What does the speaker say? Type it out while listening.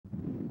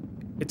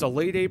It's a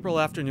late April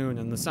afternoon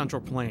in the Central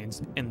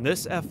Plains, and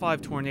this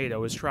F5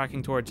 tornado is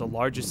tracking towards the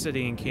largest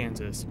city in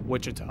Kansas,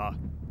 Wichita.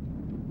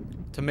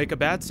 To make a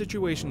bad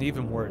situation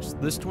even worse,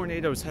 this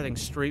tornado is heading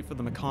straight for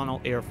the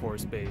McConnell Air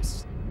Force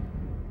Base.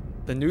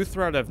 The new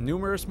threat of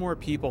numerous more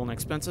people and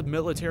expensive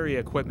military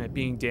equipment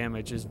being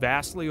damaged is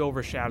vastly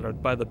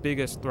overshadowed by the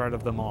biggest threat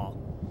of them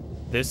all.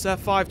 This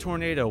F5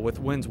 tornado, with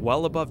winds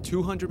well above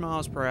 200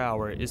 miles per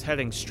hour, is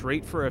heading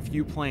straight for a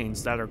few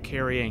planes that are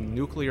carrying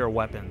nuclear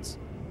weapons.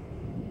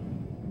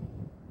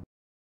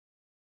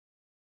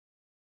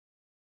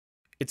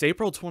 It's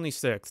April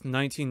 26,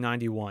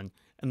 1991,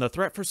 and the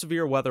threat for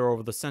severe weather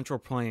over the Central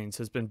Plains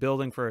has been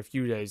building for a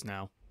few days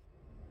now.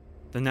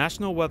 The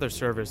National Weather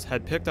Service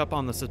had picked up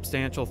on the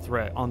substantial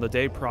threat on the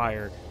day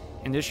prior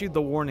and issued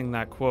the warning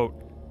that, quote,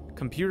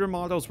 computer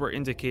models were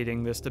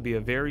indicating this to be a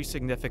very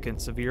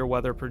significant severe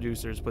weather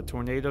producers with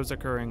tornadoes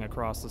occurring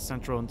across the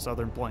central and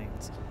southern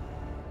plains.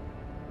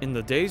 In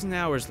the days and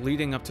hours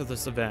leading up to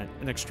this event,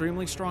 an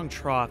extremely strong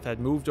trough had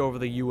moved over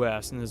the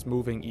US and is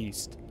moving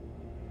east.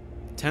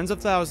 Tens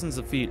of thousands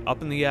of feet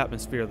up in the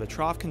atmosphere, the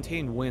trough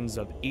contained winds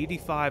of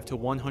 85 to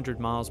 100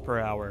 miles per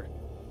hour.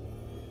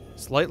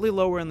 Slightly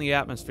lower in the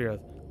atmosphere,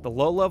 the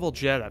low-level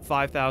jet at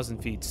 5,000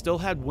 feet still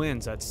had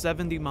winds at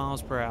 70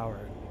 miles per hour.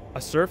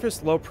 A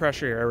surface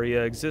low-pressure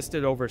area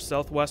existed over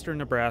southwestern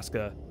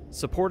Nebraska,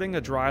 supporting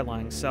a dry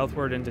line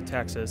southward into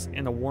Texas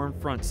and a warm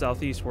front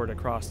southeastward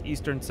across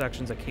eastern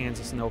sections of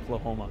Kansas and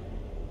Oklahoma.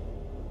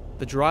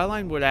 The dry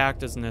line would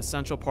act as an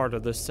essential part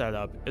of this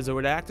setup, as it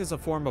would act as a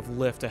form of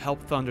lift to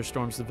help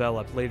thunderstorms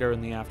develop later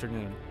in the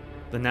afternoon.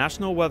 The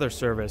National Weather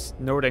Service,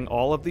 noting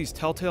all of these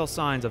telltale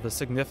signs of a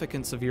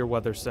significant severe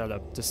weather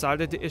setup,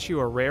 decided to issue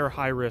a rare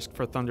high risk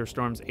for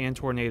thunderstorms and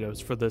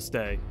tornadoes for this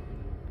day.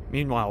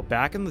 Meanwhile,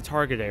 back in the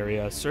target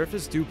area,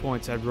 surface dew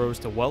points had rose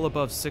to well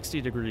above 60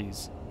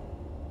 degrees.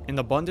 An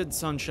abundant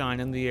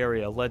sunshine in the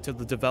area led to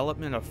the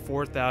development of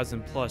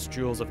 4,000 plus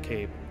joules of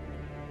CAPE.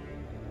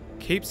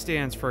 CAPE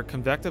stands for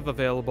Convective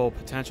Available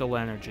Potential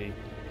Energy,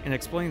 and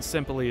explained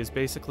simply is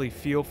basically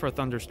fuel for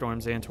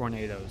thunderstorms and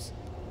tornadoes.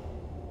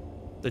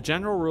 The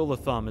general rule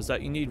of thumb is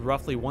that you need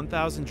roughly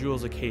 1,000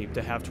 joules of CAPE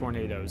to have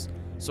tornadoes,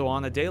 so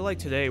on a day like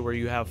today where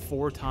you have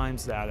 4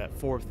 times that at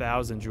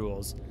 4,000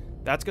 joules,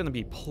 that's going to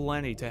be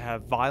plenty to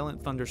have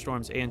violent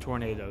thunderstorms and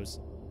tornadoes.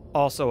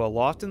 Also,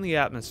 aloft in the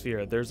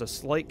atmosphere, there's a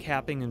slight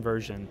capping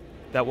inversion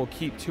that will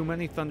keep too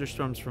many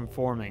thunderstorms from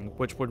forming,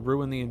 which would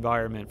ruin the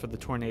environment for the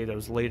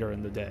tornadoes later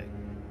in the day.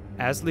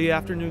 As the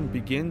afternoon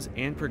begins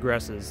and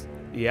progresses,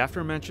 the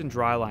aforementioned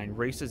dry line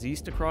races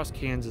east across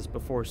Kansas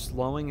before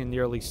slowing and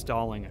nearly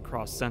stalling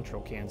across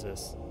central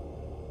Kansas.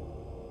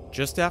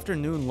 Just after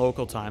noon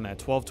local time at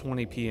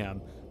 12:20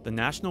 p.m., the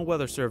National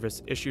Weather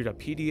Service issued a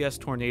PDS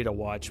Tornado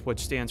Watch,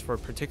 which stands for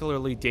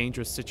Particularly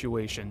Dangerous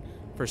Situation,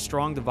 for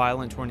strong to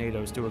violent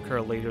tornadoes to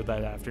occur later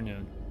that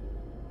afternoon.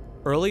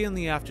 Early in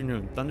the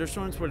afternoon,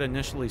 thunderstorms would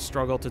initially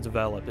struggle to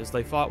develop as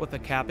they fought with a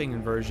capping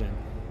inversion,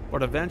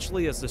 but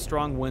eventually as the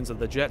strong winds of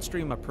the jet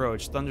stream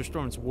approached,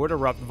 thunderstorms would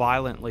erupt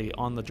violently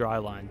on the dry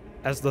line.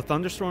 As the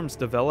thunderstorms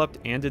developed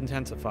and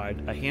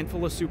intensified, a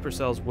handful of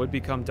supercells would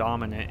become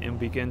dominant and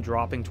begin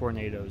dropping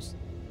tornadoes.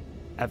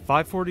 At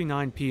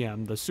 5:49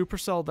 p.m., the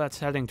supercell that's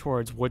heading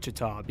towards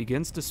Wichita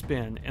begins to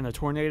spin and a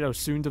tornado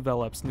soon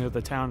develops near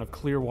the town of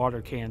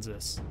Clearwater,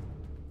 Kansas.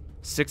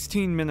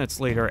 16 minutes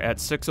later at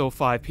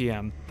 6:05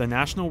 p.m., the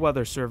National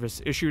Weather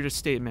Service issued a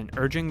statement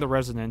urging the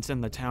residents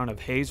in the town of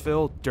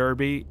Hayesville,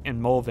 Derby,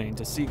 and Mulvane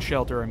to seek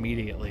shelter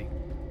immediately.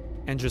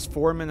 And just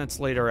 4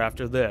 minutes later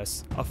after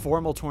this, a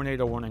formal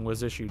tornado warning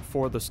was issued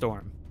for the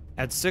storm.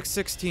 At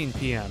 6:16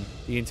 p.m.,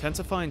 the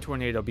intensifying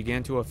tornado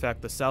began to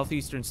affect the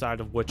southeastern side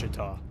of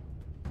Wichita.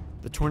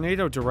 The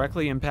tornado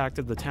directly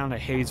impacted the town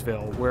of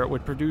Hayesville, where it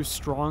would produce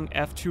strong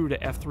F2 to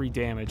F3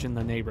 damage in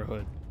the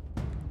neighborhood.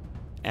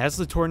 As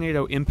the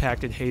tornado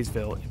impacted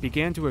Hayesville, it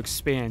began to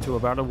expand to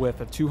about a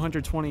width of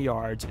 220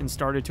 yards and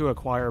started to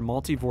acquire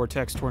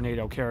multi-vortex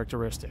tornado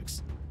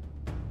characteristics.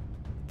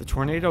 The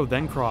tornado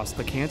then crossed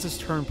the Kansas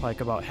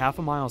Turnpike about half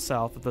a mile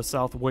south of the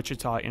South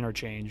Wichita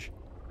interchange.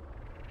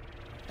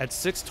 At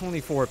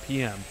 6:24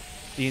 p.m.,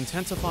 the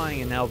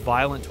intensifying and now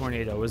violent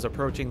tornado is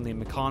approaching the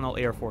McConnell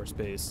Air Force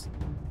Base.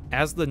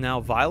 As the now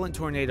violent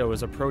tornado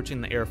is approaching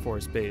the Air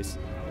Force Base,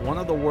 one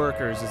of the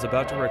workers is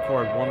about to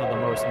record one of the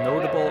most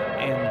notable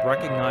and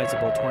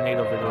recognizable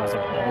tornado videos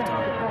of all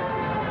time.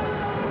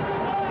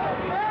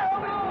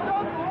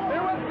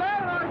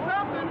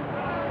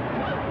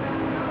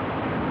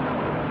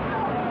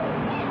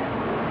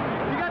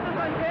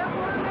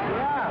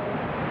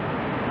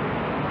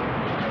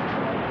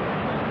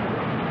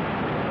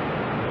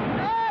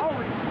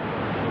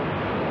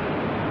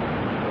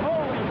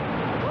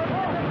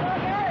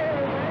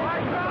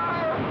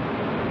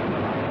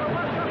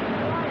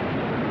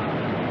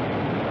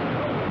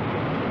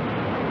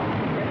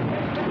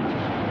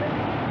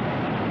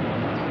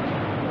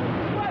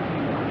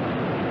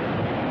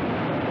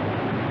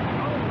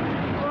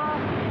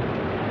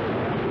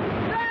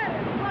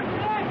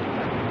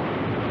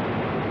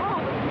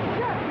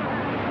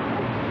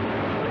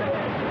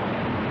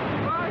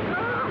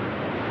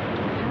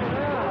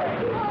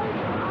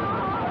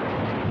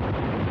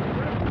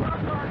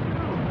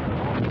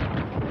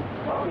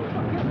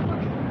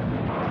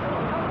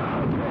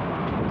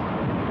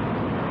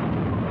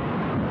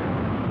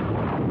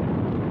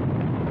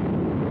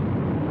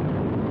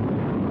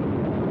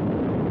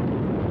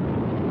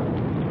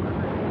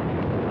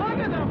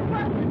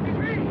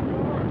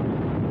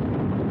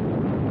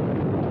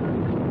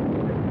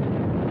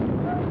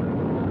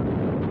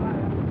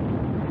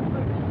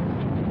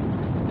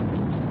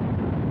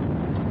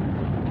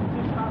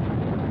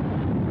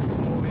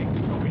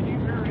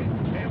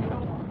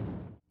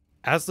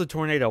 As the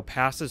tornado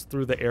passes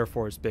through the Air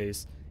Force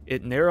Base,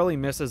 it narrowly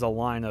misses a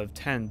line of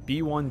 10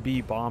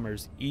 B-1B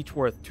bombers, each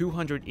worth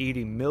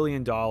 $280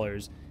 million,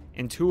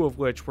 and 2 of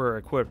which were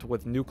equipped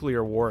with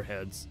nuclear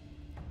warheads.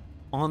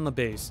 On the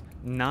base,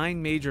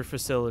 9 major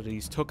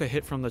facilities took a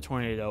hit from the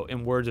tornado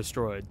and were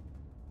destroyed.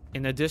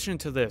 In addition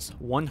to this,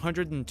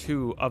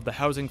 102 of the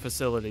housing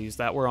facilities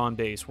that were on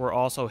base were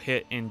also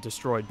hit and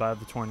destroyed by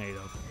the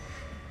tornado.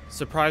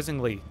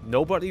 Surprisingly,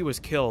 nobody was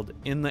killed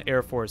in the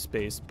Air Force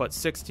Base, but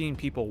 16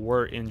 people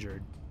were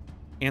injured,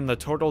 and the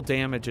total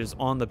damages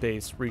on the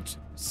base reached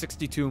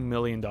 $62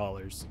 million.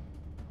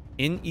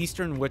 In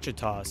eastern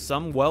Wichita,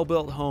 some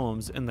well-built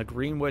homes in the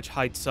Greenwich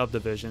Heights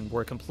subdivision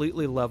were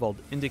completely leveled,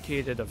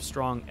 indicated of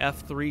strong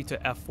F3 to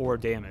F4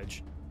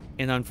 damage,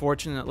 and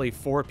unfortunately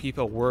 4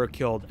 people were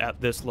killed at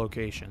this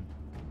location.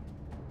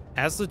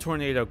 As the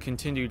tornado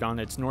continued on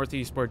its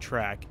northeastward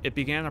track, it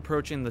began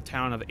approaching the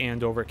town of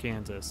Andover,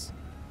 Kansas.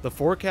 The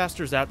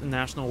forecasters at the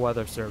National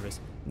Weather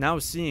Service, now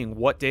seeing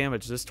what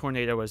damage this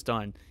tornado has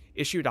done,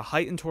 issued a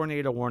heightened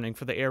tornado warning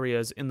for the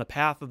areas in the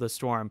path of the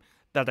storm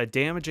that a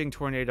damaging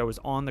tornado is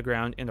on the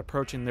ground and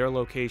approaching their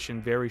location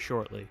very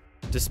shortly.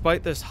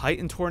 Despite this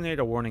heightened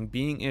tornado warning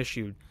being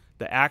issued,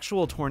 the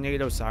actual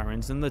tornado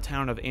sirens in the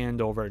town of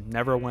Andover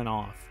never went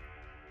off.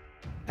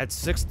 At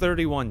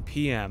 6:31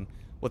 p.m.,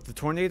 with the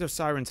tornado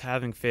sirens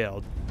having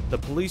failed, the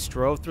police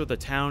drove through the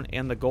town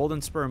and the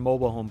Golden Spur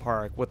mobile home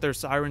park with their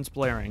sirens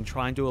blaring,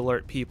 trying to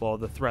alert people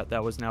of the threat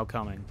that was now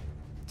coming.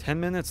 10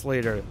 minutes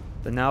later,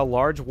 the now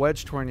large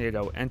wedge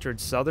tornado entered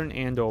southern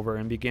Andover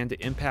and began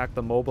to impact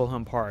the mobile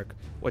home park,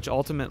 which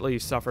ultimately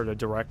suffered a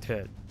direct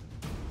hit.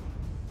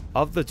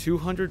 Of the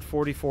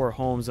 244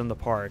 homes in the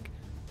park,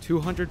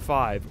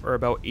 205, or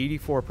about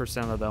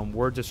 84% of them,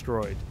 were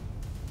destroyed.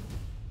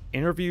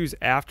 Interviews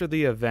after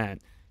the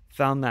event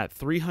found that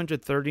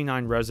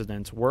 339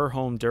 residents were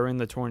home during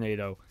the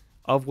tornado,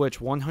 of which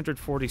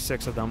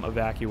 146 of them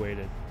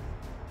evacuated.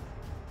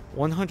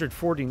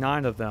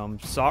 149 of them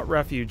sought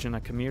refuge in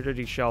a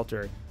community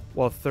shelter,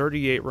 while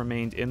 38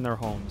 remained in their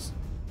homes.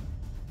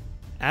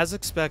 As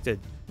expected,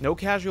 no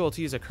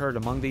casualties occurred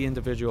among the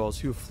individuals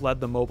who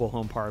fled the mobile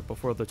home park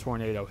before the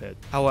tornado hit.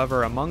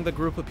 However, among the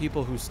group of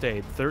people who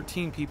stayed,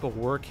 13 people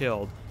were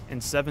killed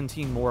and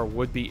 17 more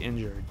would be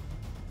injured.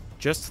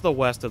 Just to the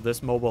west of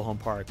this mobile home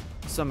park,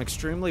 some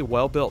extremely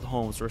well-built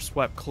homes were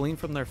swept clean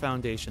from their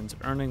foundations,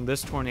 earning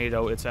this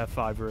tornado its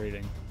F5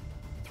 rating.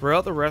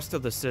 Throughout the rest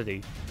of the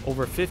city,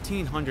 over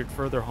 1,500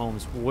 further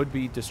homes would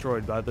be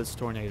destroyed by this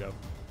tornado.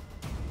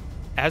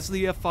 As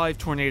the F5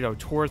 tornado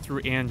tore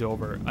through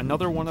Andover,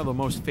 another one of the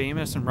most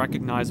famous and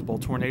recognizable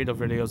tornado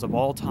videos of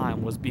all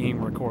time was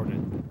being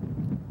recorded.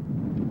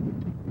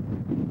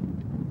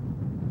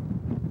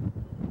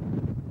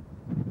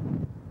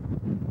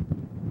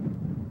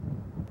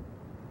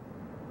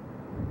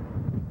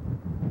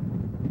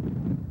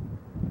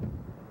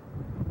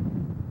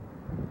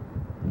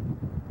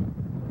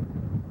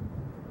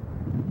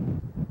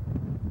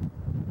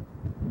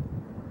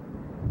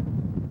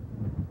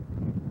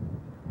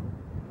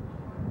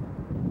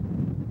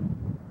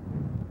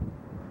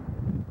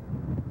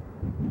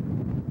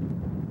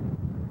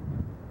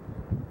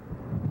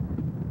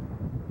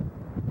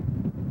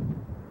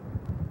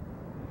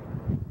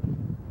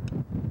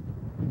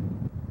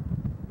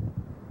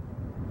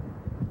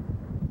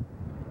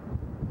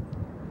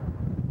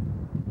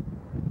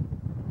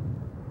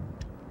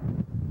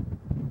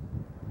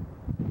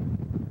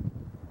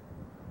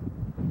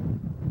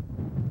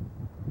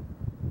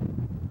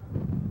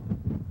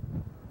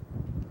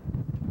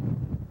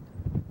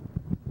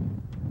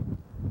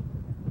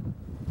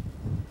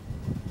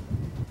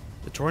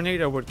 The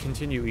tornado would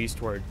continue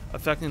eastward,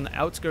 affecting the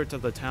outskirts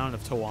of the town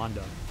of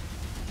Towanda.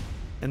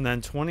 And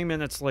then 20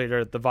 minutes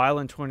later, the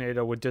violent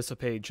tornado would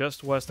dissipate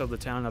just west of the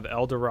town of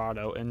El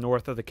Dorado and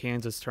north of the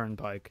Kansas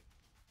Turnpike.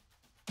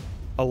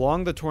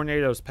 Along the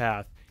tornado's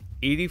path,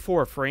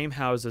 84 frame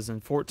houses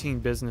and 14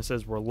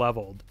 businesses were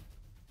leveled.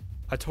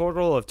 A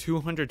total of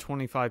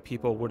 225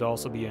 people would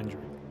also be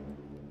injured.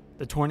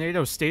 The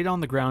tornado stayed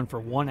on the ground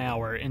for 1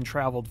 hour and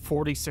traveled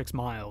 46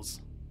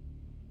 miles.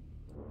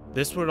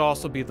 This would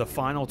also be the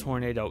final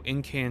tornado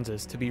in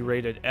Kansas to be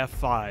rated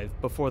F5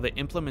 before the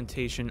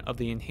implementation of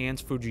the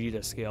enhanced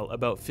Fujita scale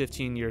about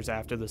 15 years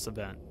after this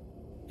event.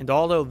 And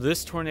although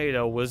this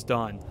tornado was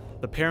done,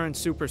 the parent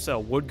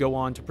supercell would go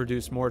on to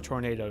produce more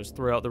tornadoes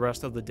throughout the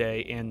rest of the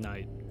day and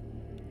night.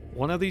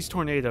 One of these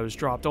tornadoes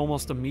dropped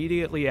almost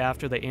immediately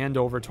after the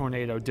Andover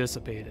tornado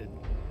dissipated.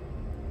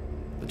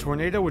 The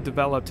tornado would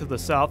develop to the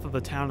south of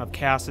the town of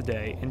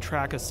Cassaday and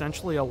track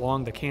essentially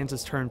along the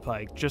Kansas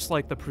Turnpike, just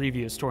like the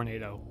previous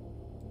tornado.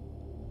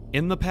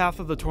 In the path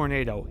of the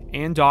tornado,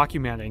 and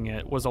documenting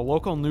it, was a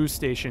local news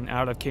station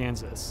out of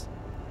Kansas.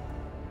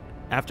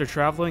 After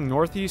traveling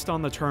northeast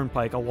on the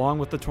turnpike along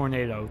with the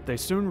tornado, they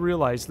soon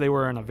realized they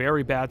were in a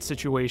very bad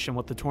situation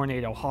with the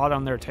tornado hot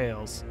on their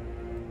tails.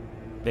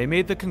 They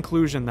made the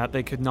conclusion that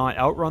they could not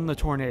outrun the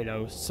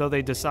tornado, so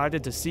they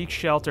decided to seek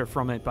shelter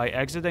from it by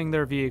exiting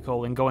their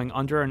vehicle and going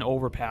under an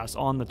overpass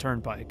on the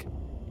turnpike.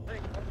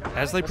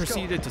 As they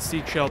proceeded to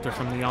seek shelter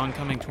from the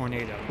oncoming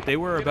tornado, they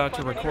were about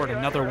to record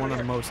another one of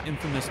the most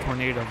infamous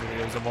tornado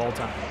videos of all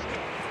time.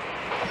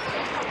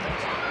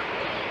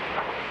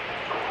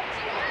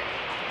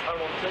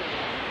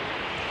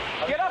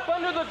 Get up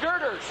under the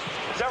girders.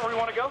 Is that where we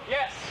want to go?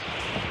 Yes.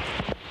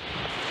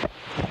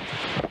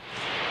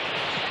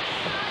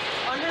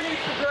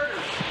 Underneath the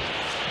girders.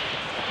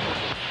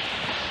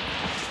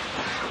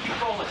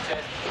 Keep rolling,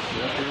 Ted.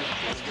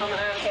 It's coming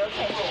at us.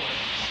 Keep rolling.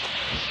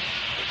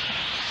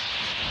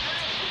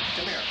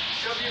 Come here.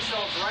 Shove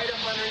yourselves right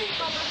up underneath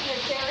them.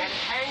 And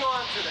hang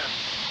on to them.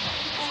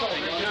 Hang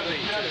on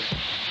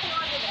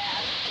to them.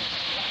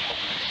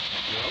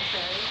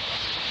 Okay.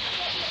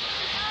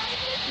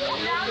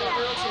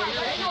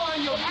 Hang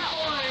on, you'll be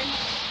fine.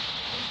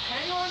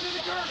 Hang on to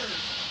the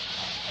girders.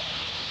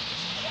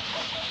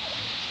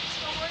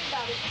 Don't worry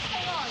about it. Just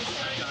hang on,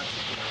 sir. I got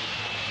you.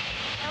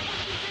 That's what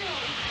you do.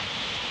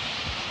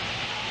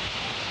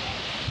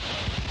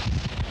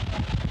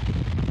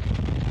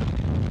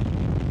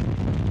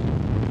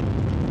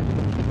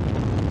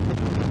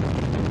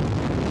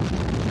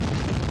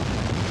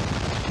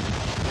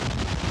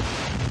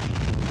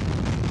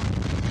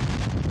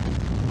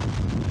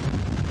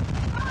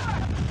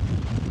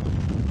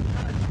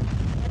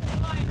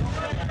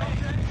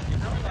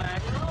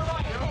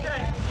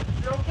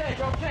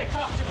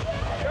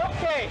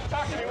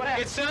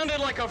 It sounded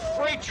like a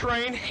freight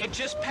train. It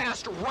just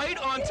passed right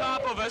on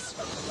top of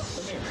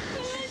us.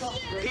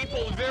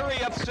 People very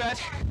upset.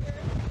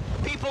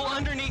 People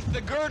underneath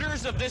the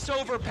girders of this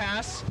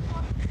overpass.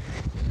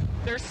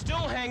 They're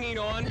still hanging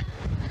on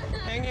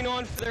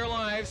for their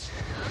lives.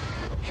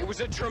 It was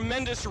a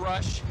tremendous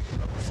rush.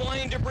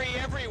 Flying debris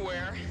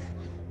everywhere.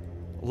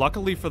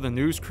 Luckily for the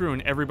news crew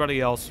and everybody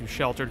else who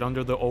sheltered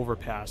under the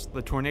overpass,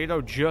 the tornado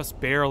just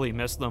barely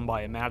missed them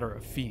by a matter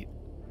of feet.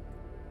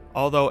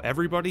 Although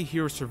everybody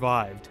here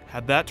survived,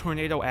 had that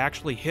tornado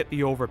actually hit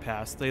the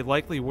overpass, they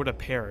likely would have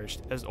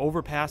perished, as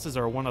overpasses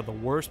are one of the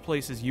worst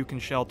places you can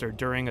shelter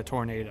during a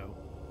tornado.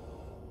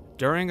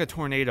 During a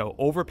tornado,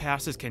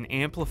 overpasses can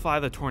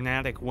amplify the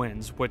tornadic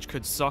winds, which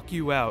could suck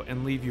you out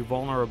and leave you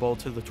vulnerable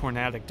to the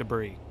tornadic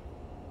debris.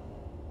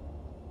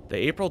 The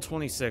April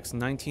 26,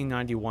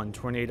 1991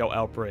 tornado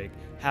outbreak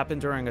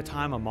happened during a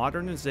time of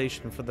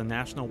modernization for the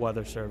National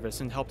Weather Service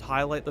and helped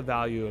highlight the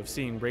value of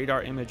seeing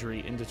radar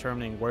imagery in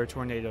determining where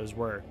tornadoes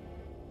were.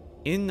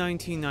 In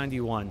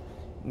 1991,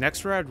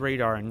 NEXRAD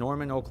radar in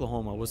Norman,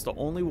 Oklahoma was the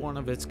only one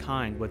of its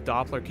kind with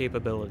Doppler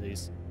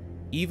capabilities.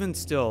 Even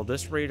still,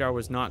 this radar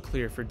was not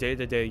clear for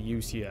day-to-day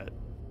use yet.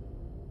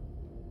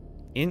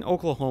 In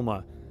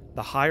Oklahoma,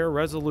 the higher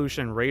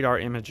resolution radar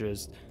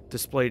images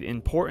displayed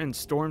important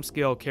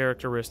storm-scale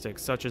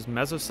characteristics such as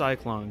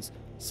mesocyclones,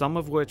 some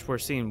of which were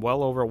seen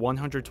well over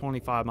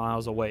 125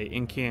 miles away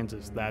in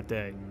Kansas that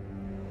day.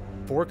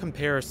 For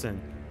comparison,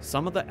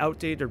 some of the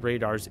outdated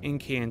radars in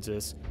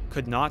Kansas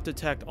could not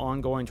detect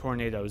ongoing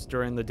tornadoes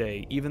during the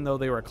day even though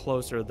they were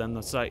closer than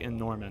the site in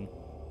Norman.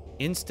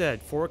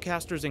 Instead,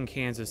 forecasters in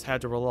Kansas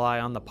had to rely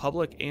on the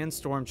public and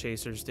storm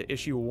chasers to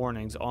issue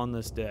warnings on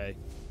this day.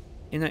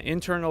 In an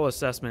internal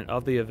assessment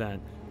of the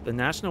event, the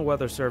National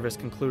Weather Service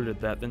concluded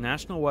that the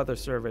National Weather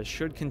Service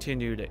should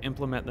continue to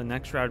implement the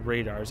NEXRAD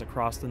radars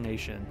across the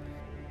nation.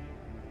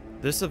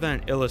 This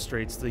event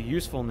illustrates the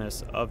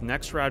usefulness of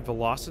NEXRAD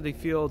velocity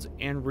fields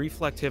and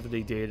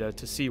reflectivity data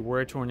to see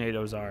where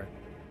tornadoes are.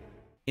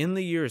 In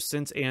the years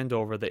since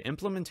Andover, the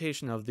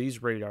implementation of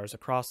these radars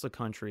across the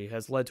country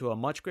has led to a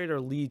much greater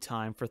lead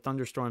time for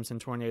thunderstorms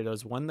and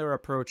tornadoes when they're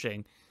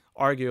approaching,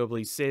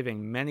 arguably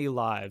saving many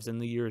lives in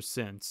the years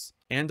since.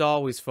 And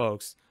always,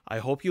 folks, I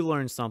hope you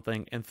learned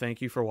something and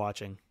thank you for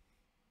watching.